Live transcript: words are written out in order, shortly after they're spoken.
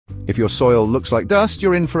If your soil looks like dust,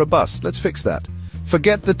 you're in for a bust. Let's fix that.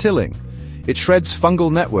 Forget the tilling. It shreds fungal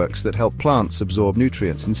networks that help plants absorb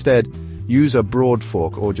nutrients. Instead, use a broad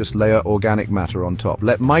fork or just layer organic matter on top.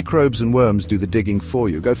 Let microbes and worms do the digging for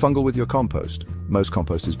you. Go fungal with your compost. Most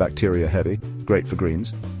compost is bacteria heavy, great for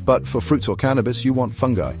greens. But for fruits or cannabis, you want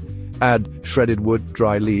fungi. Add shredded wood,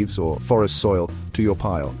 dry leaves, or forest soil to your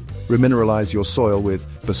pile. Remineralize your soil with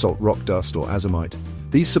basalt rock dust or azomite.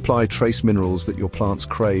 These supply trace minerals that your plants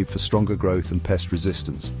crave for stronger growth and pest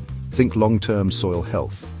resistance. Think long-term soil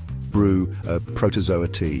health. Brew a protozoa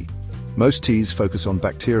tea. Most teas focus on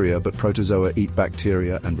bacteria, but protozoa eat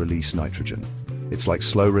bacteria and release nitrogen. It's like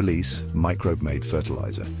slow-release, microbe-made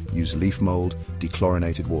fertilizer. Use leaf mold,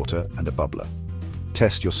 dechlorinated water, and a bubbler.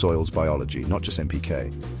 Test your soil's biology, not just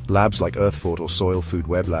NPK. Labs like Earthfort or Soil Food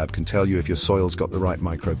Web Lab can tell you if your soil's got the right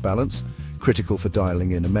microbe balance, critical for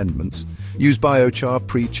dialing in amendments. Use biochar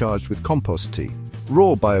pre-charged with compost tea.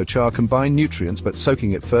 Raw biochar combines nutrients, but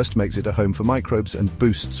soaking it first makes it a home for microbes and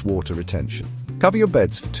boosts water retention. Cover your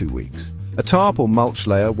beds for 2 weeks. A tarp or mulch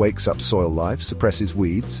layer wakes up soil life, suppresses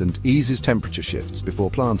weeds, and eases temperature shifts before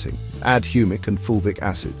planting. Add humic and fulvic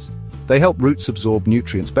acids. They help roots absorb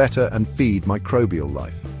nutrients better and feed microbial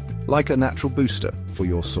life, like a natural booster for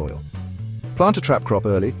your soil. Plant a trap crop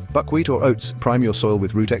early. Buckwheat or oats prime your soil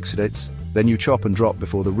with root exudates, then you chop and drop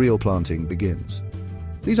before the real planting begins.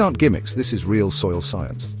 These aren't gimmicks, this is real soil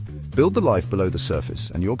science. Build the life below the surface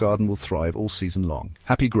and your garden will thrive all season long.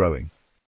 Happy growing!